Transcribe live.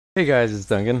Hey guys, it's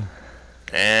Duncan.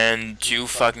 And too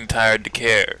fucking tired to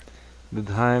care. The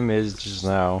time is just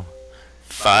now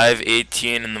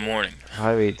 5:18 in the morning.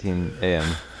 5:18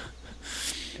 a.m.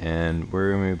 and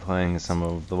we're gonna be playing some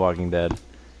of The Walking Dead,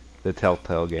 the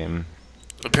Telltale game.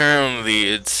 Apparently,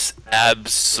 it's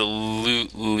absolutely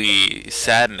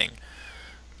saddening.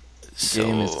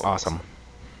 Game is So, awesome.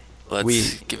 let's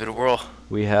We give it a whirl.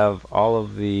 we have all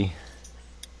of the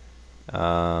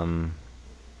um,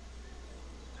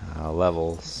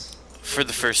 levels. For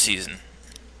the first season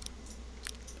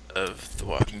of The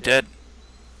Walking Dead.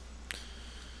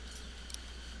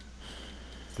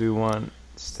 Do we want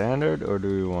standard or do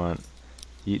we want?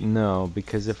 No,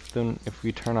 because if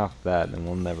we turn off that, then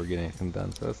we'll never get anything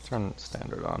done. So let's turn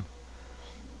standard on.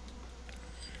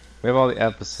 We have all the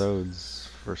episodes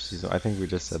for season. I think we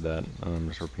just said that. I'm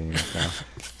just repeating it now.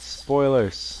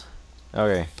 Spoilers.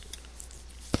 Okay.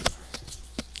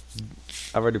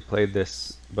 I've already played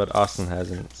this, but Austin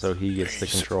hasn't, so he gets the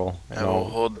control. And I will I'll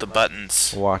hold the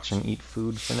buttons. watch and eat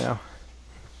food for now.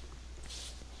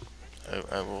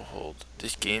 I will hold.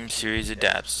 This game series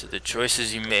adapts to the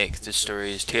choices you make. The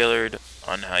story is tailored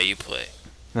on how you play.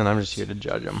 And I'm just here to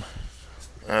judge him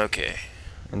Okay.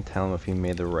 and tell him if he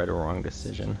made the right or wrong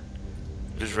decision.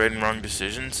 There's right and wrong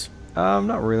decisions?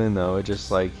 Not really, no. It's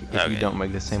just like, if you Okay. don't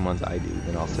make the same ones I do,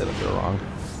 then I'll say that they're wrong.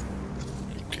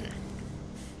 Okay.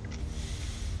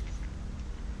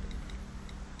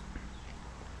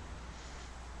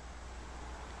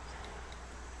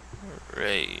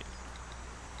 Right.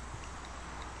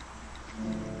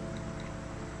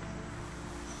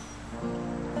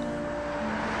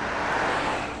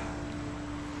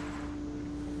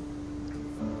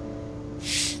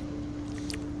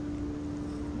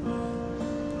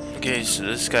 Okay, so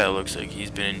this guy looks like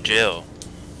he's been in jail.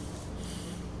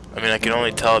 I mean, I can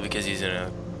only tell because he's in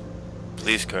a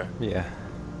police car. Yeah.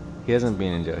 He hasn't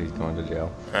been in jail, he's going to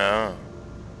jail. Oh.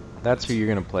 That's who you're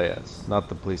gonna play as, not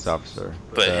the police officer.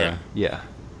 But him? Yeah.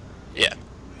 Yeah.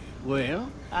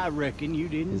 Well, I reckon you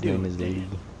didn't His do name it is then. Lee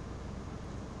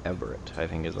Everett, I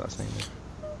think his last name is.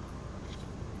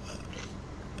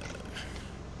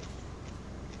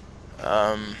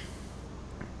 Um,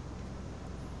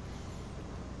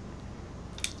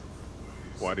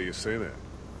 Why do you say that?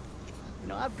 You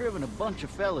know, I've driven a bunch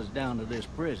of fellas down to this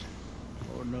prison.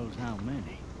 Lord knows how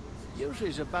many. Usually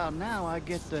it's about now I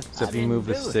get the So I if you didn't move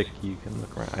the do it. stick, you can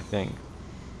look around, I think.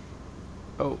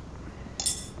 Oh,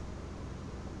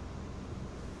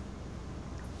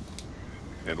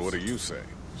 And what do you say?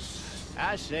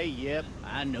 I say, yep,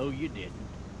 I know you didn't.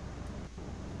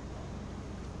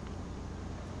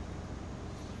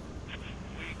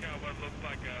 We got what looks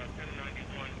like a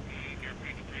 1091 P near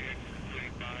Peachtree,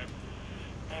 exit 285.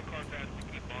 All contacts to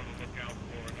keep on the lookout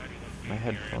for 91 P. my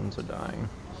headphones are dying.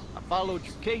 I followed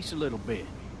your case a little bit.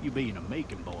 You being a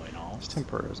Macon boy and all. It's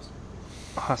temporary.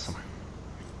 Awesome.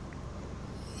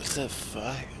 what's that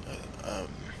fuck?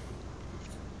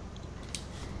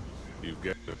 You've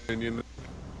got an opinion?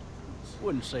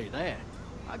 Wouldn't say that.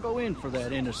 I go in for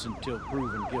that innocent till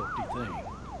proven guilty thing.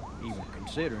 Even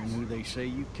considering who they say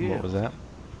you killed. What was that?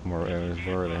 Where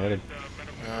are they headed?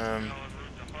 Um,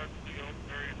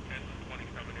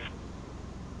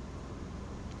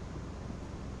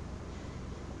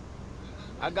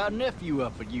 I got a nephew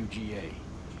up at UGA.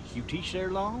 You teach there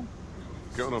long?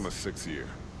 Going on my 6th year.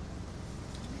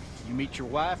 You meet your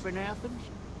wife in Athens?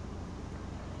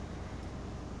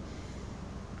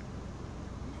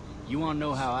 You want to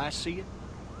know how I see it?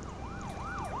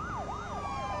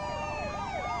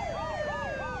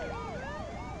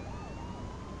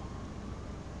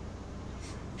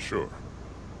 Sure.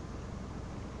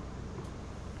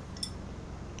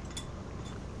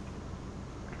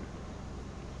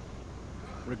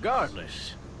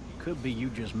 Regardless, could be you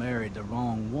just married the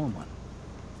wrong woman.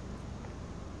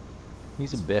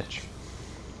 He's a bitch.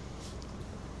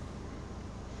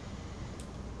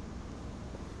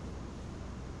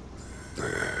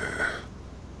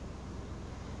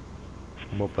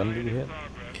 What button did you hit?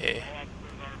 okay.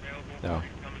 No.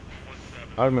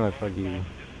 I would've been like, fuck you.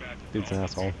 Dude's an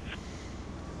asshole.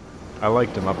 I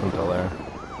liked him up until there.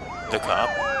 The cop.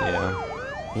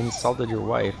 Yeah. He insulted your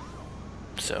wife.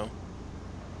 So.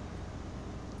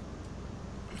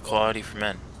 Equality for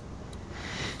men.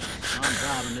 I'm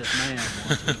driving this man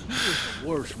once. He was the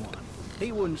worst one.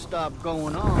 He wouldn't stop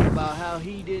going on about how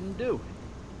he didn't do it.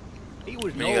 He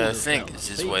was I mean, you gotta think, is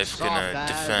his wife gonna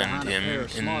defend him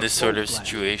in this sort of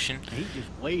situation? He just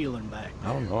wailing back.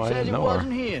 I don't know, I Said didn't it know her.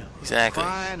 wasn't him. Exactly.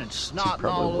 Crying and snotting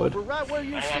probably all would. over right where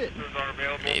you're All sitting. officers are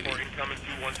available Maybe. for incoming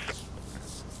 217.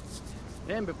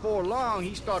 Then before long,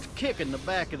 he starts kicking the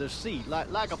back of the seat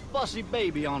like a fussy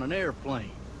baby on an airplane.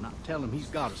 and I tell him he's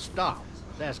got to stop.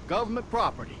 That's government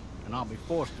property, and I'll be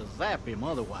forced to zap him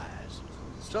otherwise.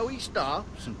 So he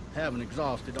stops, and having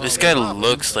exhausted all This his guy options,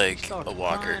 looks he like starts a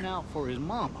walker. crying out for his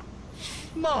mama.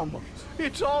 Mama,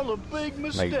 it's all a big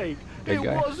mistake. big It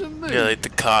guy? wasn't me. Yeah, like the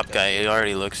cop guy. He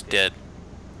already looks dead.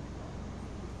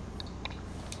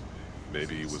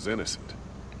 Maybe he was innocent.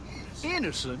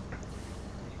 Innocent?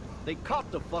 They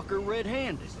caught the fucker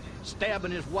red-handed,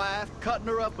 stabbing his wife, cutting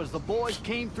her up as the boys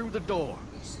came through the door.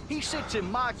 He sits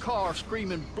in my car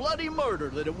screaming bloody murder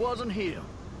that it wasn't him.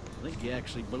 I think he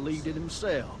actually believed it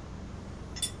himself.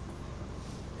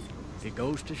 It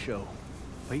goes to show,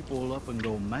 people will up and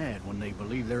go mad when they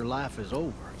believe their life is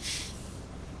over.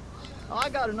 I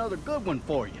got another good one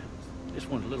for you. This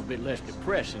one's a little bit less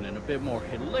depressing and a bit more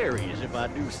hilarious, if I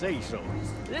do say so.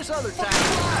 This other time...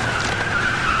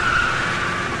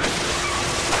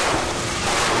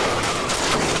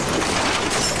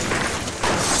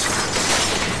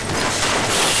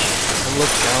 I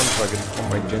look down so I can put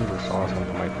my ginger sauce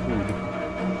onto my food.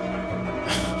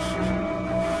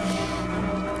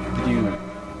 Did you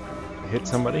hit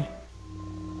somebody?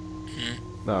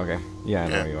 Oh, okay. Yeah, I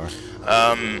know where you are.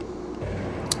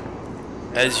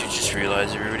 As you just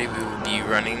realized, everybody, we will be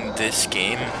running this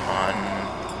game on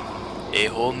a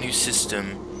whole new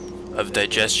system of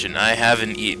digestion. I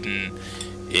haven't eaten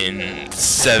in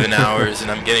 7 hours, and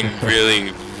I'm getting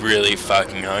really, really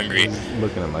fucking hungry.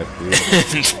 Looking at my food.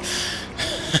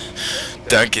 And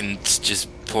Duncan's just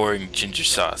pouring ginger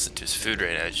sauce into his food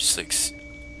right now. It just looks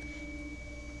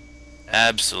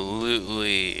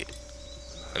absolutely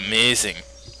amazing.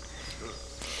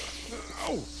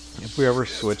 If we ever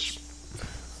switch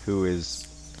who is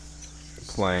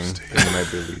playing, then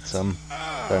might be elite some.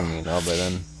 I haven't eaten all by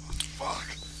then.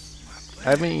 I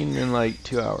haven't eaten in like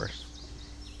 2 hours.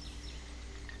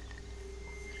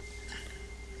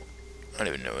 I don't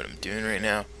even know what I'm doing right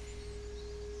now.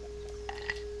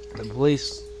 The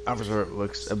police officer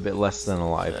looks a bit less than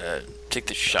alive. Take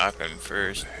the shotgun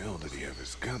first. Where the hell did he have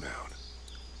his gun out?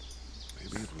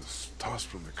 Maybe it was tossed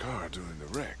from the car during the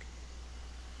wreck.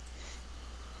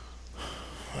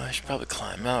 Well, I should probably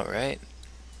climb out, right?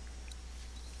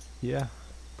 Yeah,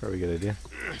 probably a good idea.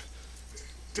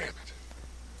 Damn it.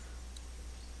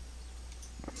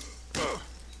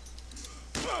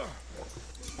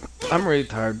 I'm really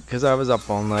tired because I was up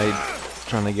all night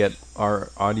trying to get our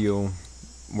audio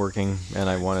working, and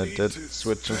I wanted to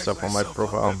switch some stuff on my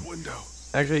profile.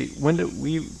 Actually, when did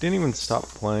we didn't even stop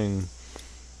playing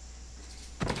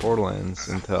Borderlands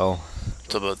until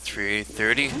It's about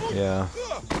 3:30. yeah.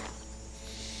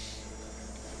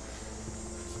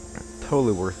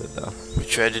 Totally worth it though. We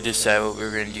tried to decide what we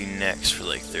were gonna do next for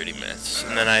like 30 minutes,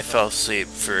 and then I fell asleep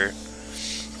for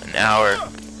an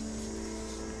hour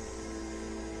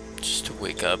just to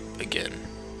wake up again.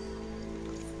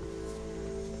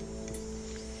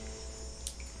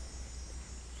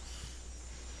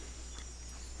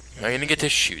 Am I gonna get to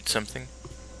shoot something?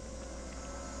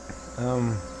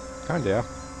 Kinda, yeah.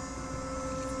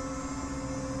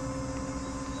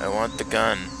 I want the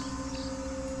gun.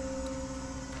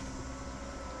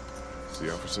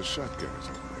 The officer's shotgun is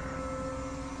over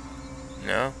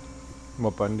there. No?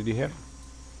 What button did you hit?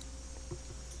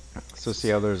 So see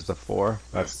how there's the 4?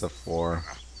 That's the 4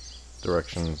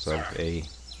 directions of A,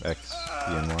 X,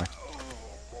 B, and Y.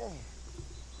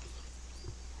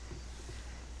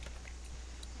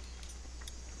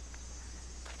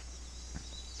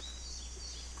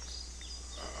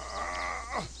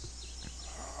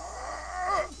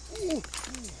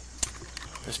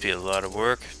 Must be a lot of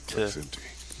work to It's empty.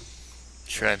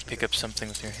 try and pick up something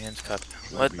with your hands cupped.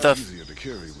 It'll What be the easier to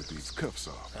carry with these cuffs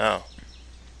off. Oh.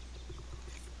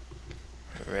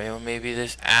 Right, well maybe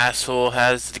this asshole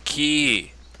has the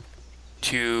key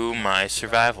to my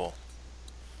survival.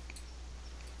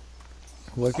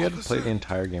 What if you had to play the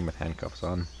entire game with handcuffs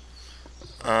on?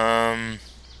 God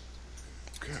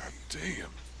damn.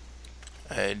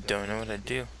 I don't know what I'd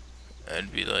do.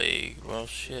 I'd be like, well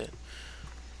shit.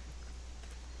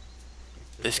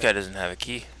 This guy doesn't have a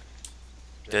key,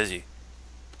 does he?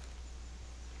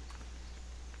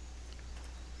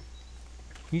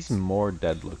 He's more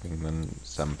dead looking than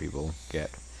some people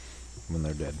get when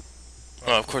they're dead.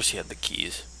 Oh, of course he had the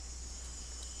keys.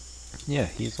 Yeah,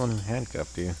 he's the one who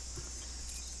handcuffed you.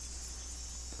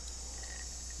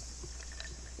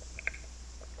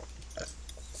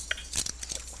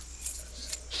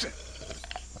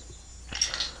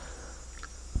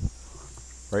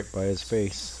 Right by his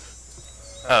face.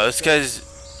 Oh, this guy's...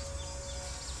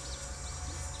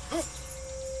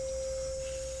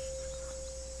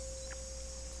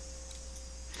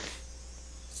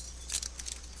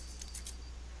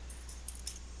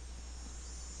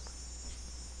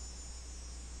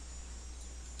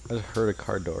 I just heard a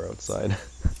car door outside.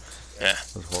 Yeah.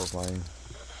 It was horrifying.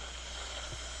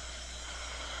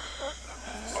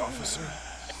 Officer?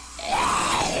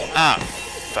 Ah,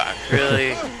 fuck,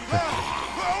 really?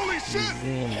 Holy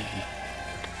shit!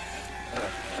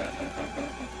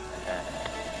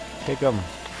 Kick him.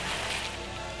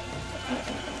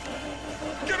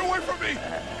 Get away from me!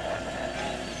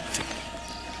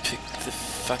 Pick the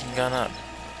fucking gun up.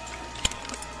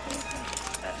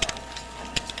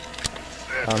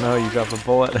 Oh no, you got the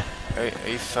bullet. Are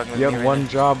you fucking with You me have right one now?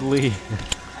 job, Lee.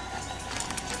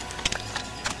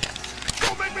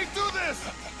 Don't make me do this!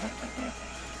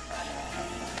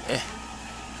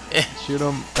 Shoot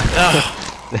him.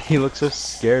 Oh, He looks so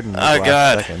scared in the Oh, last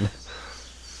God. second.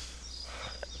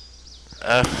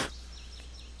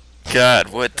 God,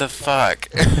 what the fuck?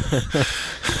 By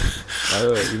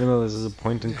the way, even though this is a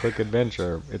point-and-click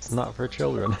adventure, it's not for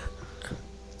children.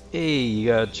 Hey, you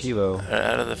got a Chilo.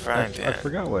 Out of the I frying pan.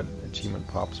 forgot what achievement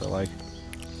pops are like.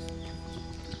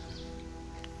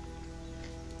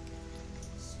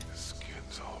 His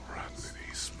skin's all rotten and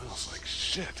he smells like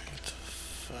shit.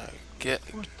 Fuck. Get.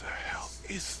 What the hell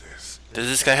is this? Does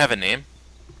this guy have a name?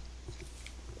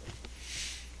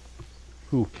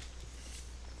 Who?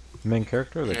 Main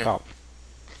character or the Yeah. cop?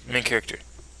 Main character.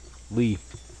 Lee.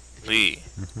 Lee.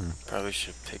 Mm-hmm. Probably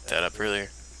should have picked that up earlier.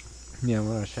 Yeah, I'm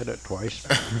gonna said it twice.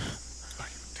 Are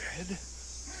you dead?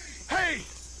 Hey!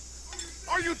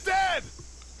 Are you dead?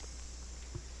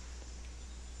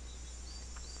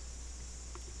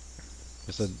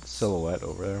 Just a silhouette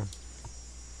over there.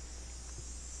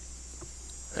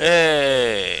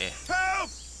 Hey! Help!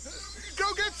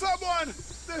 Go get someone!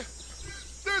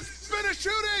 There's been a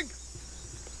shooting!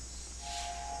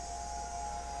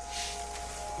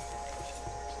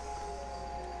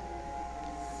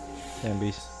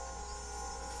 Zombies.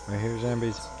 I hear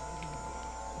zombies.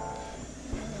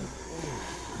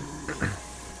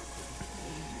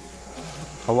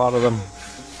 A lot of them.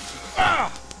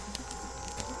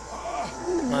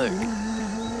 Mother.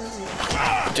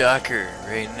 Ducker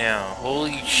right now.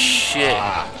 Holy shit.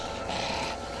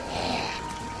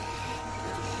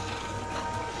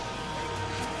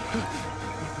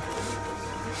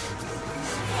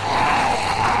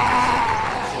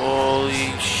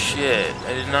 Holy shit.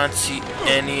 I did not see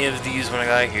any of these when I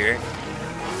got here.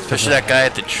 Especially that guy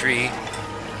at the tree.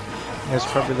 It's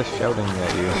probably the shouting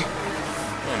at you.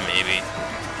 Oh, maybe.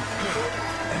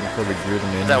 You probably drew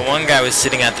them in. That one guy was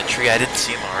sitting at the tree. I didn't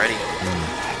see him already.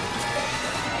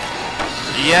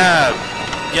 Yeah.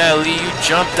 Yeah, Lee, you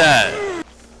jumped that.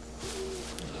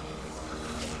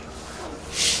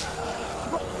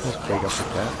 Let's break up the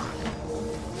cat.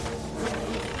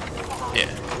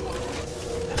 Yeah.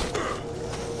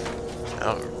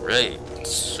 Alright,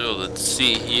 so let's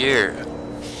see here.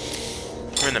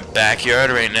 We're in the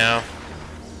backyard right now.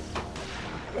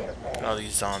 All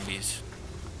these zombies.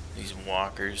 These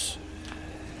walkers.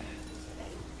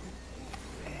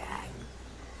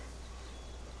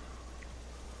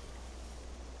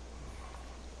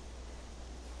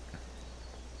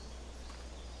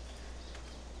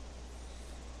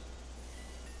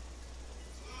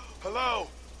 Hello?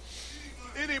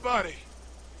 Anybody?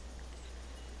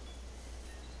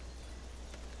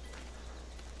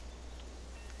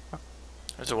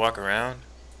 There's a walk around.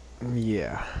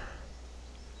 Yeah.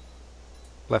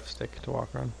 Left stick to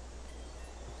walk around.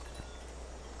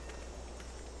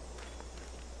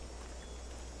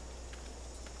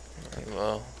 Alright,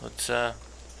 well, let's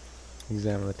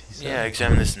Examine the tea set. yeah,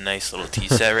 examine this nice little tea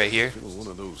set right here. Fill one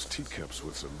of those teacups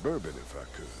with some bourbon if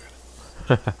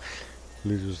I could.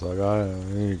 Lee's just like, I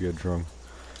need to get drunk.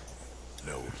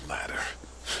 No ladder.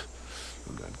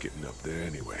 I'm not getting up there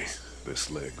anyway. This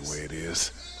leg the way it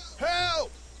is.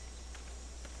 Help!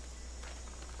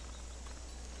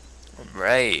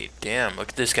 Right, damn, look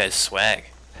at this guy's swag.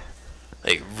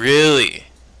 Like, really?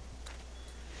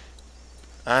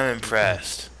 I'm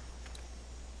impressed.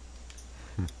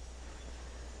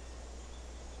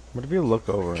 What if you look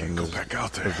over Can't and go there's- back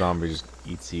out the there. zombie just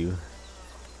eats you?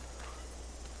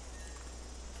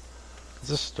 It's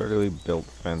a sturdily built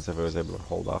fence if it was able to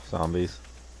hold off zombies.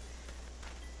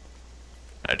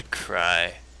 I'd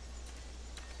cry.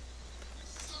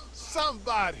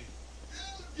 Somebody!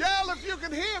 Yell if you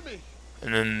can hear me!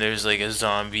 And then there's like a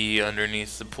zombie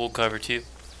underneath the pool cover too.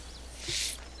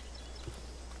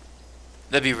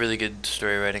 That'd be really good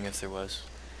story writing if there was.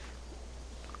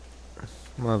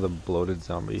 One of the bloated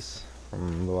zombies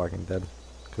from The Walking Dead.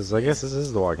 Because I guess this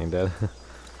is The Walking Dead.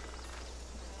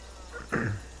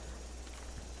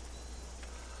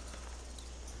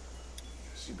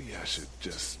 Maybe I should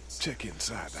just check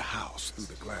inside the house through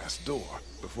the glass door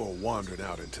before wandering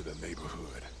out into the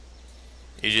neighborhood.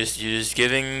 You're just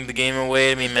giving the game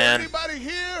away to me, man. Anybody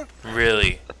here?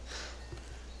 Really?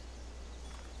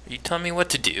 You tell me what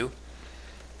to do?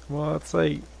 Well, it's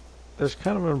like there's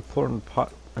kind of an important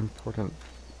plot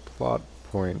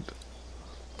point.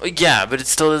 Yeah, but it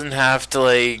still doesn't have to,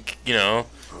 like, you know,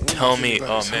 tell me.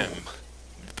 Oh man,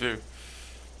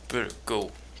 better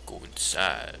go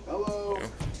inside. Hello? You know?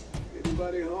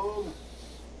 Anybody home?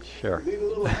 Sure. Need a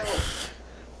little help.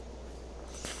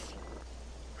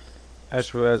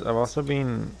 Actually, I've also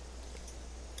been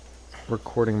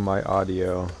recording my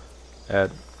audio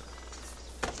at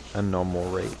a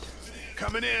normal rate.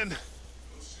 Coming in.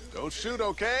 Don't shoot,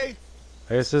 okay?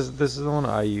 I guess this is the one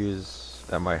I use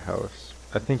at my house.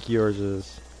 I think yours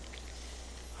is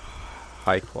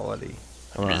high quality.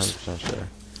 I'm not 100% sure.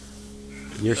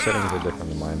 Your settings are different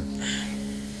than mine.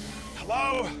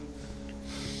 Hello?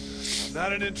 I'm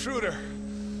not an intruder.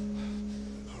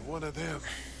 Or one of them.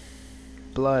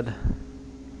 Blood.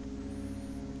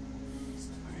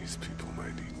 These people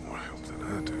might need more help than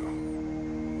I do.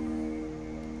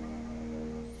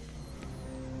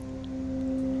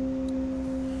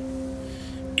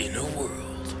 In a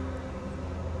world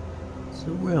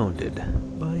Surrounded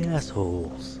by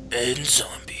assholes. and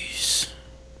zombies.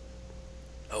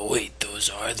 Oh wait, those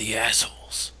are the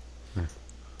assholes.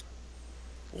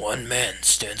 One man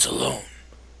stands alone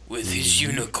with his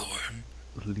unicorn.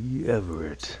 Lee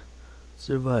Everett,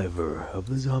 survivor of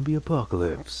the zombie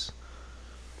apocalypse.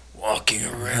 Walking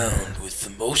around with the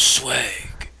most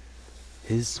swag.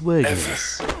 His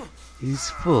swagness is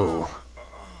full.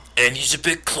 And he's a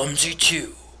bit clumsy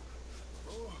too.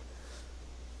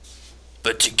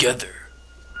 But together,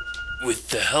 with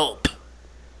the help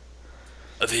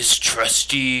of his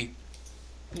trusty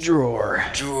Drawer.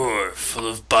 drawer full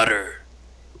of butter.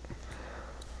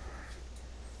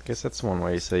 I guess that's one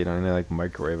way you say you don't need to, like,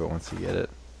 microwave it once you get it.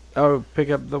 Oh, pick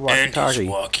up the And his walkie-talkie.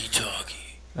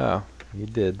 walkie-talkie. Oh, you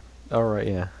did. Alright,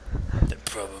 yeah. That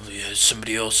probably has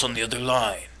somebody else on the other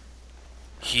line.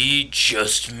 He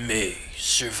just may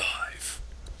survive.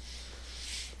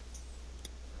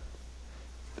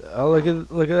 Oh, look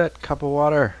at that cup of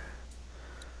water.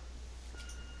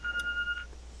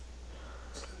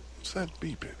 What's that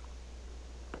beeping?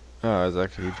 Oh, I was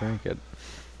actually drinking.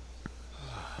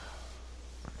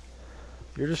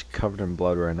 You're just covered in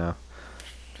blood right now.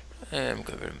 I am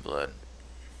covered in blood.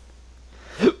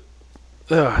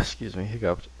 Oh, excuse me,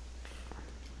 hiccuped.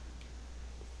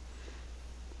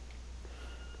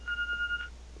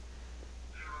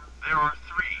 There are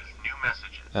 3 new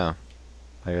messages. Oh.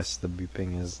 I guess the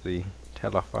beeping is the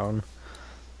telephone.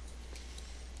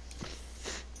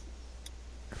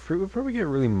 Fruit would probably get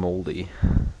really moldy.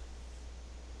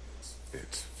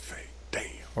 It's fake. Damn.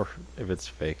 Or if it's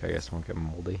fake, I guess it won't get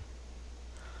moldy.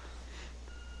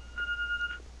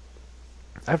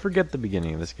 I forget the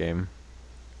beginning of this game.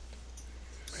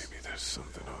 Maybe there's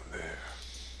something on there.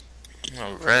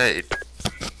 Alright.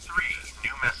 3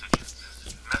 new messages.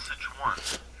 Message 1,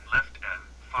 left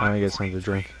at I get something to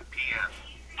drink. 5:43 p.m.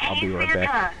 I'll be right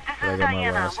back. But I This is got my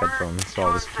Diana. wireless We're headphones, so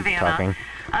I'll just from keep Savannah. talking.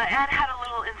 Ed had a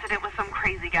little incident with some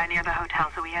crazy guy near the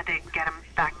hotel, so we had to get him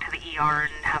back to the ER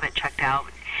and have it checked out.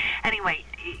 Anyway,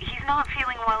 he's not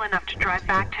feeling well enough to drive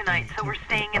back tonight, so we're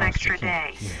staying an extra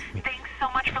day. Thanks so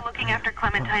much for looking after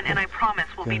Clementine, and I promise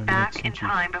we'll be back in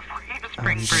time before your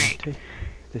spring break. Take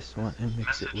this one and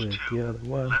mix it with the other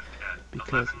one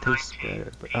because it tastes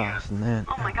better. But other than that,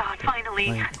 Oh my god,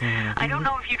 finally. I don't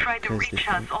know if you tried to reach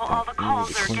us. All the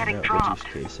calls are getting dropped.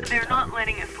 They're not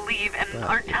letting us leave and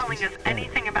aren't telling us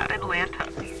anything about Atlanta.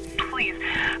 Please,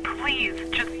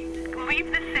 just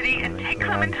leave the city and take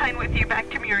Clementine with you back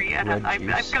to Murrieta.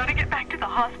 I've got to get back to the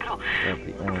hospital.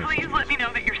 Please let me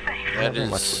know that you're safe. That Not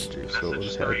much is... juice, so we'll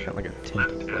just have kind of like a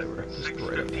tinted flavor. Just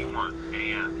right up there. 6:51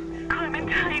 a.m.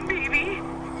 Clementine, baby.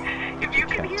 If you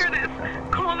can hear this,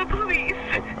 call the police.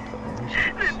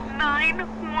 That's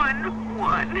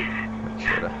 911.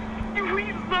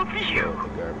 We love you.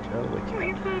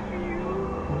 We love you.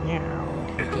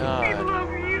 We God.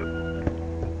 love you.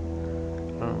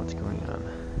 I don't know what's going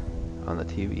on the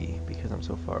TV because I'm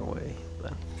so far away.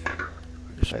 But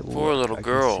if I Poor look, little I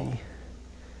can girl. see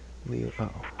Leo.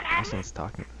 Oh, Austin's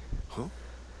talking. Huh?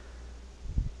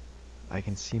 I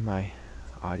can see my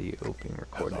audio being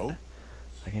recorded. Hello?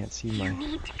 I can't see my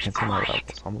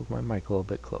levels. I'll move my mic a little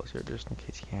bit closer just in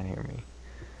case you can't hear me.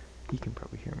 He can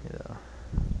probably hear me though.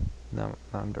 Now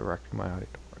I'm directing my audio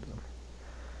towards him.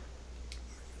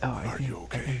 Oh,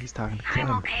 I think he's talking to Clem.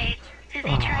 I'm okay. They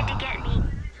tried to get me,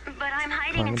 but I'm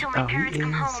hiding until my parents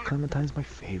come home. Clementine's my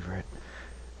favorite.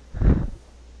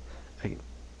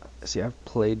 See, I've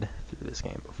played through this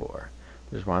game before.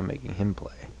 Which is why I'm making him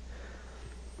play.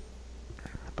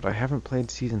 but I haven't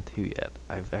played season 2 yet.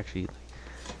 I've actually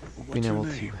What's been your able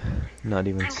name? to not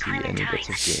even I'm see any bits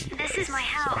of gameplay. This is my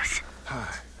house.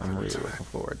 Hi. I'm really Valentine. looking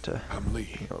forward to I'm Lee.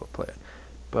 being able to play it.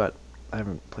 But I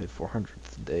haven't played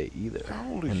 400th day either. How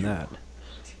old are And you? that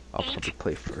I'll probably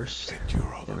play first, And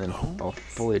you're all and then alone? I'll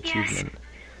fully achievement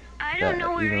I don't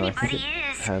know where even though I think anybody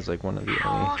it is. has like one of the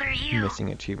How old are only you? missing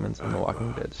achievements in the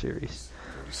Walking Dead series.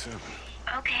 37.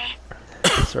 Okay.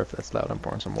 Sorry if that's loud, I'm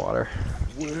pouring some water.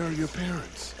 Where are your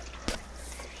parents?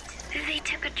 They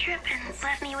took a trip and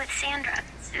left me with Sandra.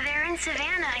 They're in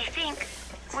Savannah, I think.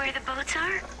 Where the boats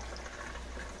are?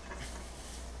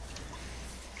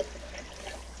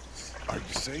 Are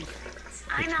you safe?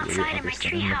 I'm It's really outside of my obvious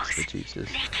that I mixed the treehouse. juices.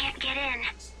 They can't get in.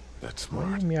 That's What are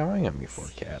smart. you meowing at me for,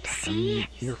 cat? See? I'm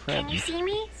your friend. Can you see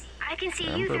me? I can see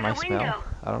you Remember through my the window. smell?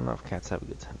 I don't know if cats have a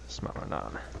good sense of smell or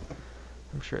not.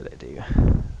 I'm sure they do.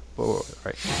 Whoa,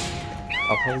 right.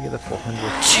 I'll probably get a 400.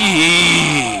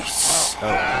 Jeez! Oh,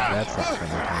 that's not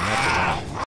friendly time. That's